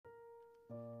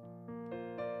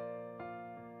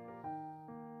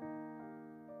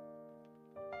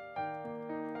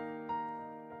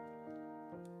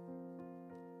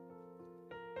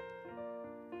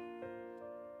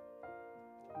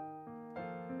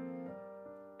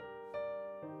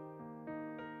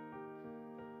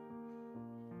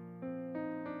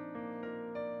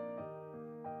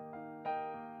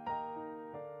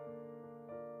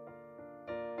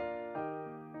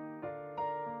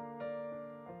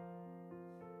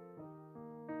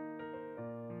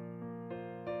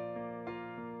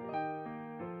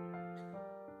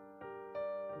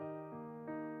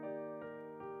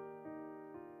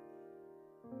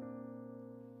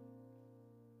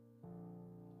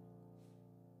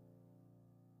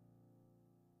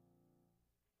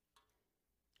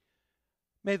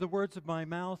May the words of my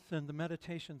mouth and the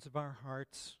meditations of our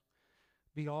hearts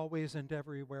be always and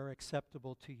everywhere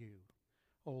acceptable to you,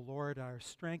 O Lord, our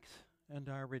strength and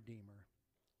our Redeemer.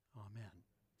 Amen.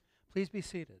 Please be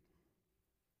seated.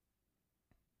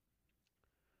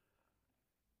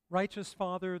 Righteous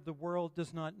Father, the world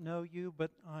does not know you,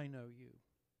 but I know you.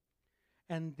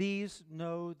 And these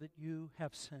know that you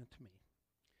have sent me.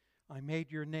 I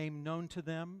made your name known to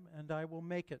them, and I will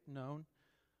make it known,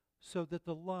 so that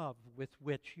the love with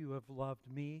which you have loved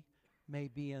me may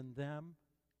be in them,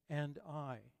 and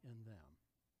I in them.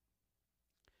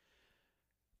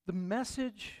 The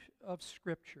message of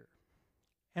Scripture,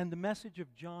 and the message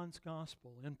of John's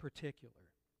Gospel in particular,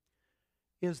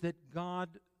 is that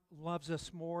God loves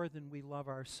us more than we love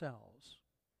ourselves,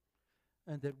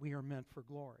 and that we are meant for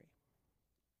glory.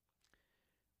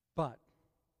 But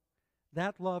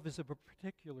that love is of a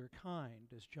particular kind,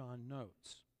 as John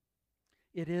notes.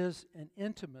 It is an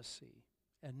intimacy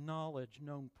and knowledge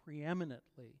known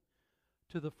preeminently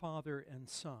to the Father and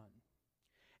Son.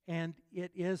 And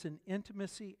it is an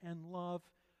intimacy and love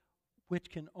which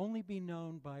can only be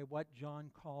known by what John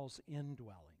calls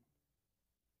indwelling.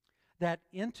 That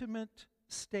intimate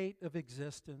state of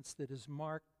existence that is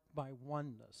marked by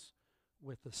oneness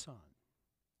with the Son.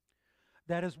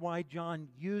 That is why John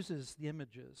uses the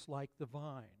images like the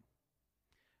vine.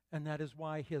 And that is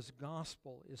why his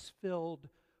gospel is filled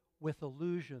with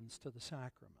allusions to the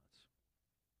sacraments.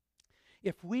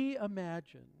 If we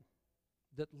imagine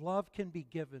that love can be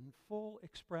given full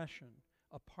expression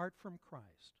apart from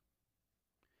Christ,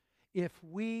 if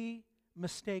we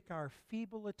mistake our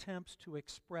feeble attempts to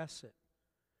express it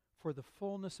for the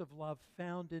fullness of love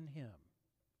found in him,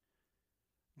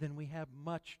 then we have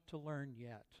much to learn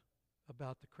yet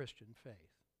about the Christian faith.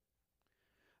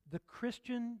 The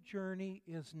Christian journey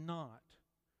is not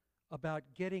about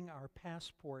getting our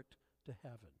passport to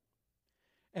heaven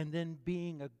and then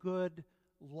being a good,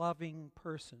 loving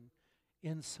person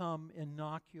in some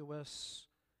innocuous,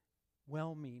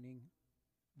 well-meaning,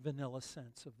 vanilla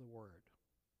sense of the word.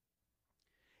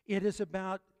 It is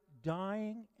about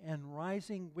dying and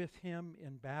rising with him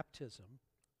in baptism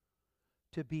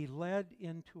to be led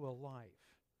into a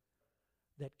life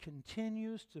that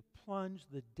continues to plunge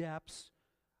the depths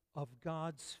of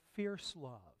God's fierce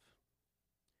love,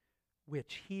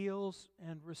 which heals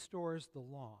and restores the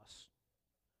lost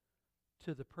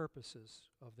to the purposes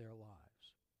of their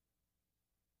lives.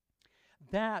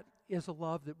 That is a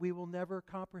love that we will never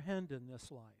comprehend in this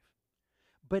life,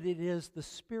 but it is the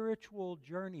spiritual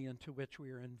journey into which we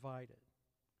are invited.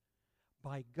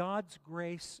 By God's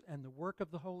grace and the work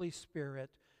of the Holy Spirit,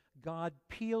 God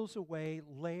peels away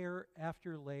layer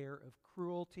after layer of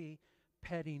cruelty,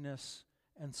 pettiness,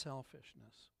 and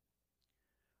selfishness.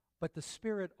 But the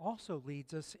Spirit also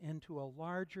leads us into a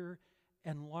larger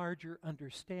and larger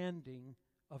understanding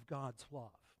of God's love.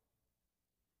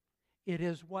 It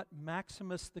is what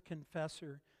Maximus the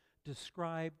Confessor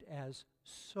described as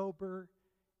sober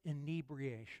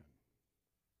inebriation.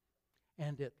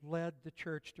 And it led the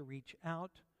church to reach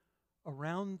out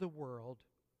around the world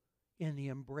in the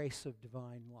embrace of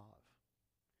divine love,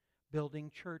 building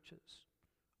churches,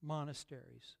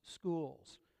 monasteries,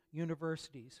 schools,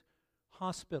 universities,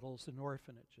 hospitals, and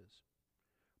orphanages,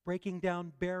 breaking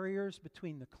down barriers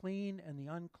between the clean and the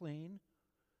unclean,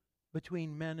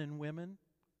 between men and women,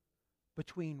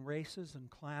 between races and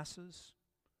classes,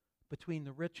 between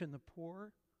the rich and the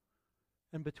poor,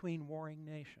 and between warring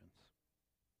nations.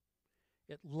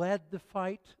 It led the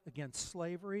fight against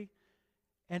slavery,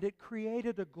 and it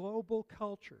created a global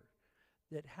culture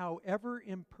that, however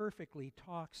imperfectly,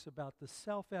 talks about the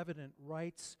self-evident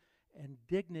rights and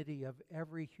dignity of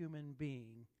every human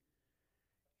being.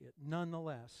 It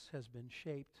nonetheless has been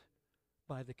shaped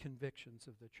by the convictions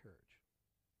of the church.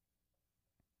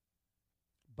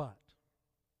 But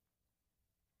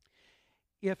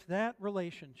if that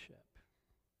relationship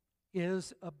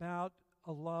is about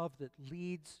a love that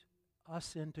leads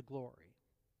us into glory,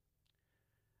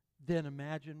 then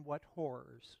imagine what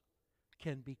horrors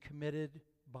can be committed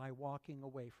by walking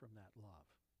away from that love.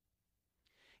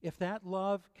 If that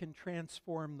love can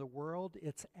transform the world,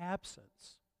 its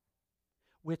absence,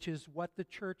 which is what the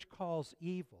church calls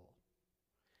evil,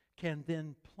 can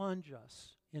then plunge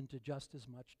us into just as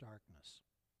much darkness.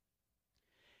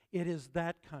 It is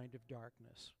that kind of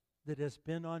darkness that has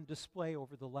been on display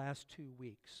over the last 2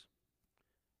 weeks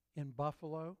in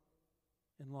Buffalo,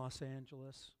 in Los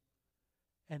Angeles,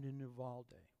 and in Uvalde.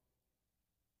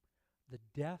 The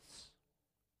deaths,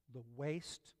 the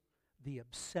waste, the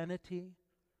obscenity,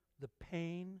 the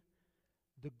pain,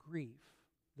 the grief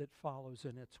that follows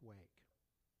in its wake.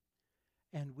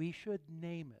 And we should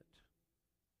name it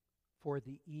for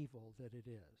the evil that it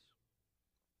is.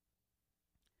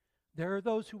 There are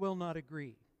those who will not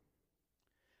agree.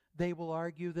 They will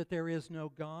argue that there is no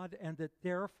God and that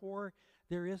therefore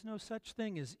there is no such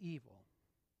thing as evil.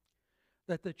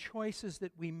 That the choices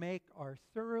that we make are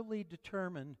thoroughly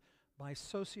determined by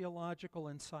sociological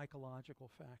and psychological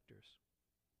factors.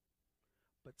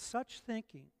 But such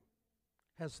thinking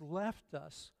has left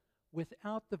us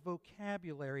without the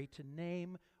vocabulary to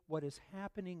name what is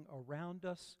happening around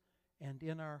us and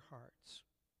in our hearts.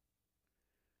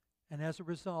 And as a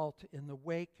result, in the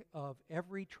wake of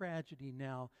every tragedy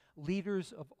now,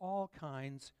 leaders of all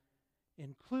kinds,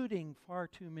 including far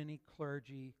too many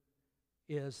clergy,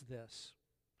 is this: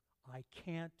 I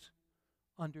can't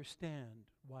understand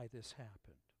why this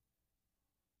happened,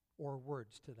 or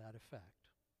words to that effect.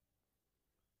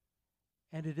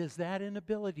 And it is that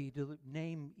inability to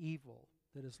name evil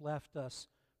that has left us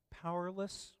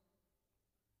powerless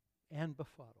and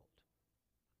befuddled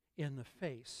in the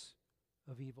face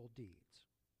of evil deeds.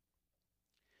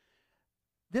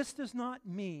 This does not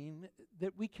mean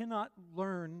that we cannot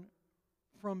learn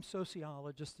from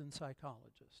sociologists and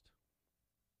psychologists.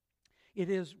 It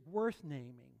is worth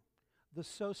naming the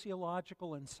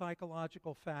sociological and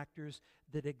psychological factors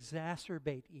that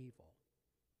exacerbate evil,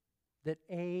 that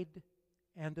aid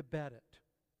and abet it.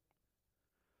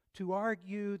 To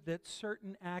argue that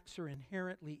certain acts are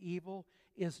inherently evil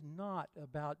is not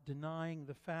about denying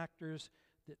the factors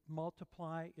that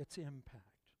multiply its impact.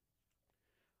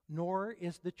 Nor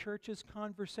is the church's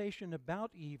conversation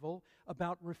about evil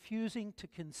about refusing to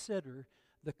consider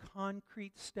the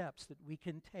concrete steps that we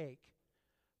can take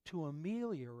to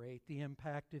ameliorate the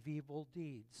impact of evil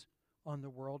deeds on the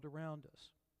world around us.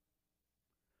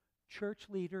 Church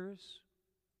leaders,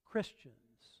 Christians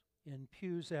in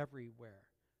pews everywhere,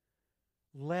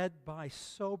 led by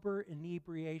sober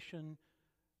inebriation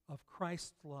of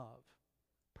Christ's love,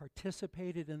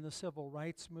 participated in the civil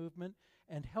rights movement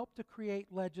and helped to create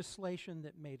legislation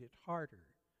that made it harder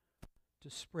to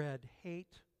spread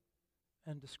hate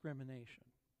and discrimination.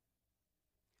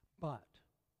 But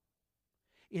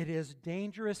it is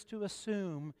dangerous to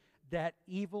assume that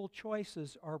evil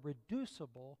choices are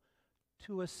reducible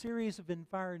to a series of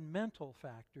environmental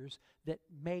factors that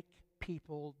make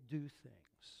people do things.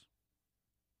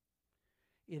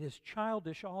 It is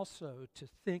childish also to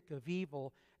think of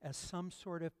evil as some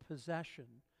sort of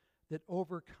possession that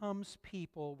overcomes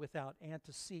people without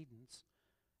antecedents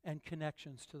and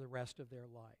connections to the rest of their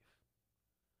life.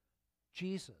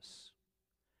 Jesus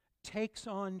takes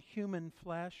on human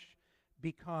flesh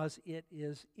because it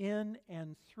is in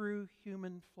and through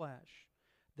human flesh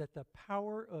that the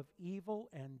power of evil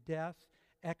and death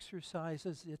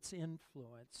exercises its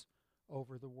influence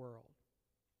over the world.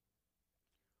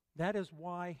 That is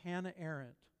why Hannah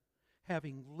Arendt,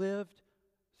 having lived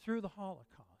through the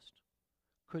Holocaust,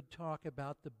 could talk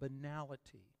about the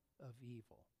banality of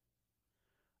evil.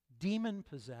 Demon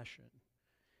possession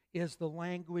is the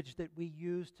language that we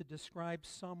use to describe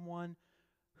someone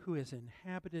who is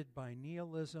inhabited by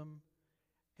nihilism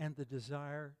and the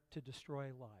desire to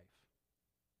destroy life.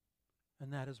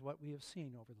 And that is what we have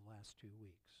seen over the last 2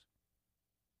 weeks.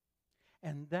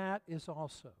 And that is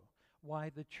also why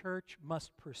the church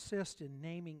must persist in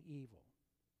naming evil.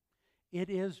 It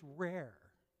is rare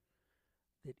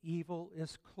that evil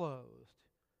is clothed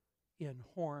in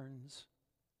horns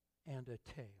and a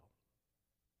tail.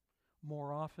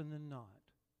 More often than not,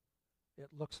 it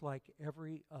looks like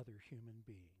every other human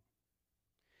being.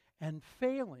 And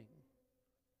failing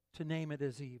to name it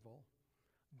as evil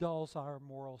dulls our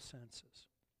moral senses.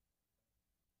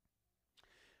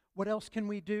 What else can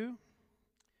we do?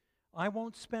 I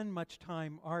won't spend much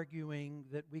time arguing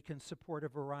that we can support a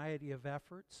variety of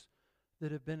efforts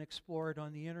that have been explored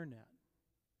on the internet.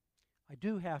 I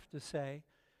do have to say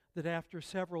that after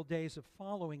several days of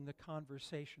following the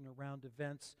conversation around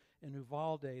events in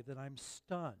Uvalde, that I'm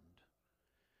stunned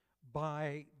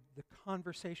by the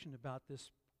conversation about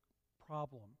this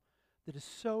problem that is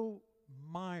so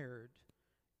mired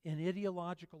in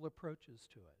ideological approaches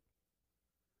to it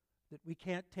that we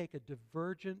can't take a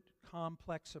divergent,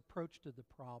 complex approach to the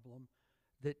problem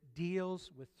that deals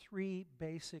with three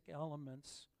basic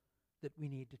elements that we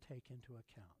need to take into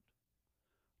account: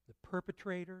 the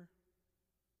perpetrator,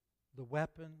 the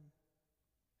weapon,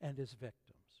 and his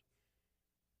victims.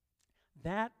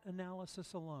 That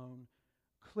analysis alone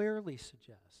clearly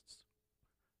suggests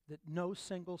that no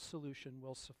single solution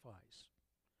will suffice.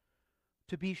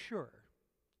 To be sure,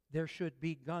 there should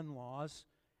be gun laws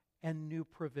and new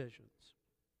provisions.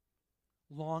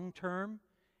 Long term,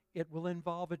 it will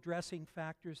involve addressing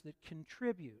factors that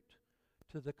contribute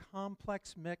to the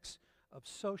complex mix of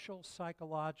social,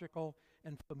 psychological,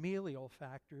 and familial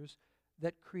factors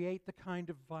that create the kind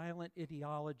of violent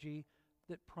ideology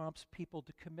that prompts people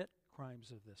to commit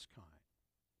crimes of this kind.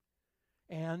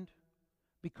 And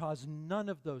because none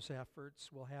of those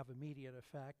efforts will have immediate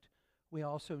effect, we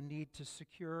also need to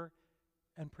secure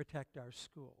and protect our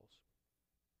schools.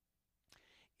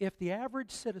 If the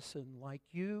average citizen like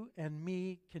you and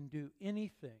me can do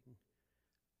anything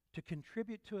to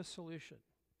contribute to a solution,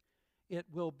 it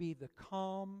will be the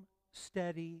calm,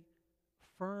 steady,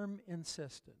 firm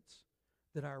insistence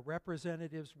that our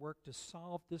representatives work to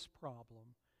solve this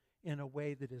problem in a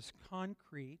way that is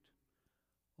concrete,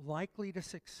 likely to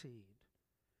succeed,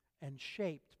 and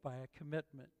shaped by a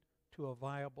commitment to a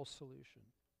viable solution.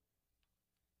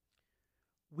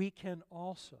 We can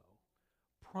also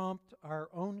prompt our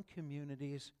own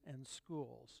communities and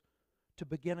schools to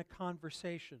begin a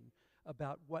conversation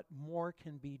about what more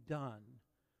can be done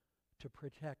to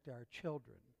protect our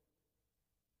children.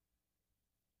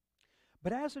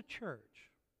 But as a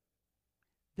church,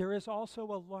 there is also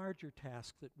a larger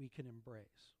task that we can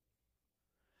embrace.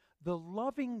 The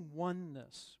loving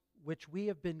oneness which we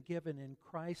have been given in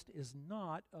Christ is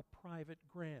not a private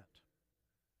grant.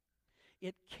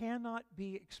 It cannot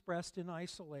be expressed in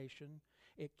isolation.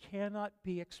 It cannot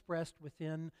be expressed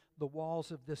within the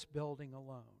walls of this building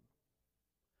alone.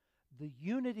 The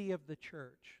unity of the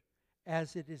church,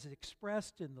 as it is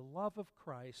expressed in the love of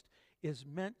Christ, is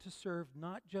meant to serve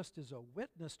not just as a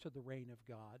witness to the reign of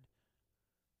God,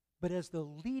 but as the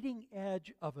leading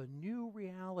edge of a new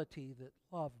reality that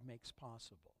love makes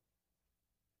possible.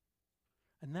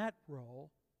 And that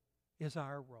role is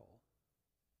our role.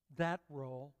 That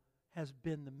role has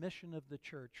been the mission of the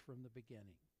church from the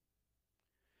beginning.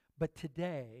 But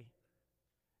today,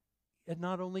 it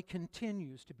not only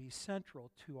continues to be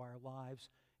central to our lives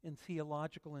in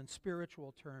theological and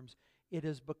spiritual terms, it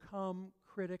has become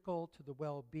critical to the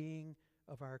well-being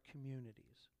of our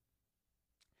communities.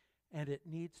 And it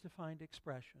needs to find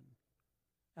expression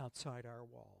outside our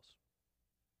walls.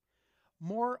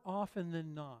 More often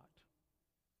than not,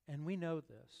 and we know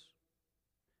this,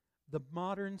 the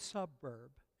modern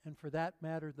suburb, and for that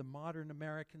matter, the modern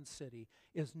American city,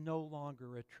 is no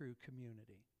longer a true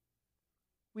community.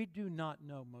 We do not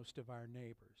know most of our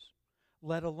neighbors,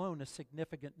 let alone a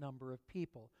significant number of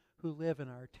people who live in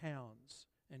our towns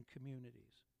and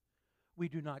communities. We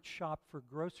do not shop for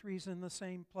groceries in the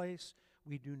same place.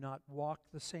 We do not walk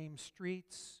the same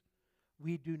streets.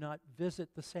 We do not visit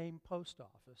the same post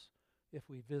office, if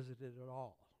we visit it at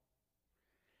all.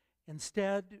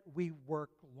 Instead, we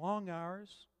work long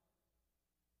hours,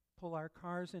 pull our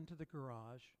cars into the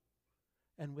garage,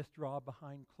 and withdraw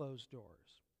behind closed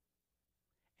doors.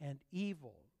 And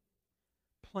evil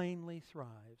plainly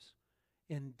thrives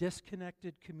in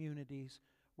disconnected communities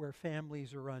where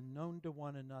families are unknown to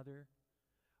one another,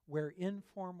 where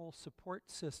informal support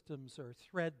systems are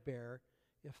threadbare,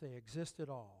 if they exist at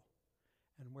all,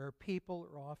 and where people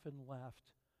are often left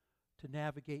to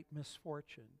navigate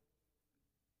misfortune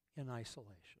in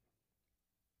isolation.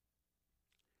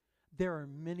 There are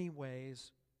many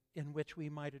ways in which we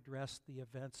might address the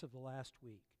events of the last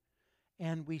week,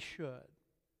 and we should.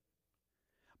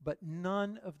 But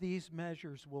none of these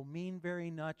measures will mean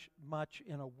very much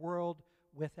in a world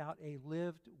without a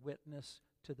lived witness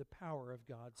to the power of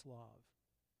God's love.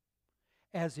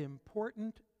 As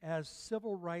important as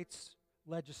civil rights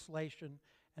legislation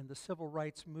and the civil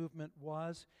rights movement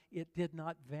was, it did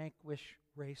not vanquish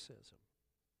racism.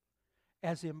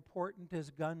 As important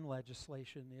as gun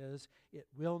legislation is, it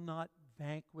will not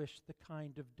vanquish the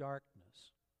kind of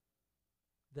darkness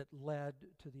that led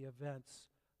to the events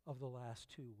of the last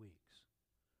 2 weeks.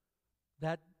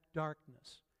 That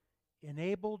darkness,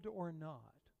 enabled or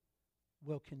not,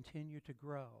 will continue to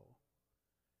grow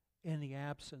in the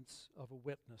absence of a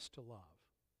witness to love.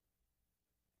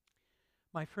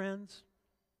 My friends,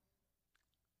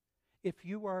 if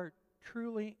you are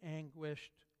truly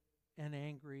anguished and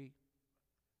angry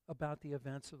about the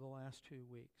events of the last 2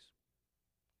 weeks,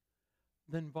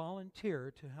 then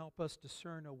volunteer to help us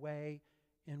discern a way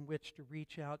in which to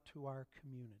reach out to our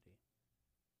community,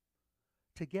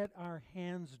 to get our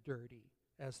hands dirty,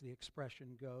 as the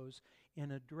expression goes,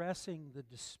 in addressing the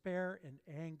despair and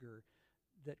anger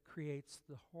that creates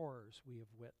the horrors we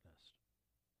have witnessed,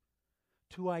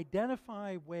 to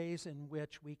identify ways in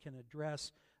which we can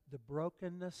address the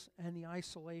brokenness and the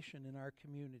isolation in our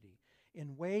community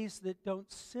in ways that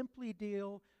don't simply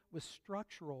deal with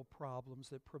structural problems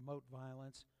that promote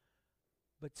violence,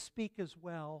 but speak as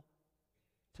well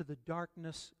to the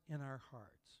darkness in our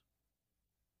hearts.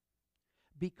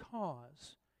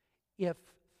 Because if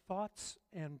thoughts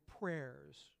and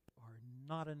prayers are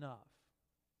not enough,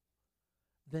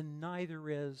 then neither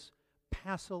is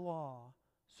pass a law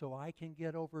so I can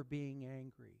get over being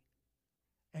angry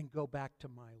and go back to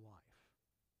my life.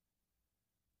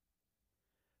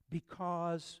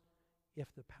 Because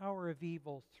if the power of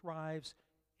evil thrives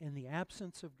in the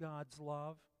absence of God's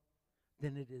love,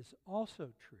 then it is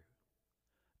also true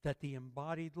that the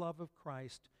embodied love of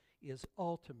Christ is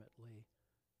ultimately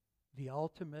the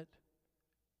ultimate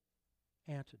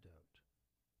antidote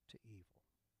to evil.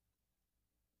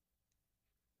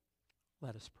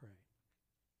 Let us pray.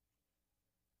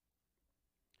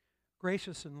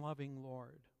 Gracious and loving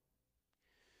Lord,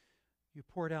 you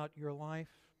poured out your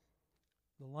life,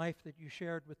 the life that you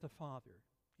shared with the Father,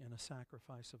 in a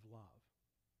sacrifice of love.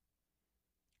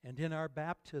 And in our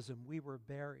baptism, we were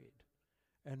buried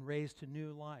and raised to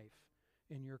new life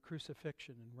in your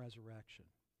crucifixion and resurrection.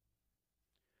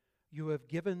 You have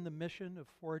given the mission of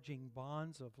forging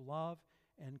bonds of love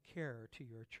and care to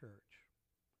your church.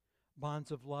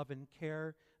 Bonds of love and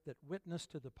care that witness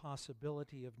to the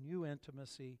possibility of new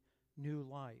intimacy, new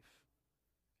life,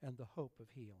 and the hope of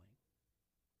healing.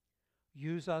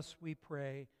 Use us, we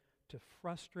pray, to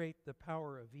frustrate the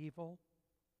power of evil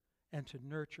and to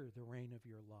nurture the reign of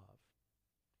your love.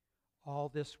 All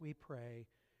this we pray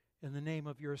in the name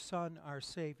of your Son, our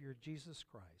Savior, Jesus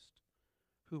Christ,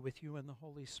 who with you and the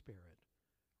Holy Spirit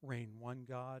reign one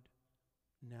God,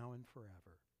 now and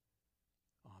forever.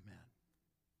 Amen.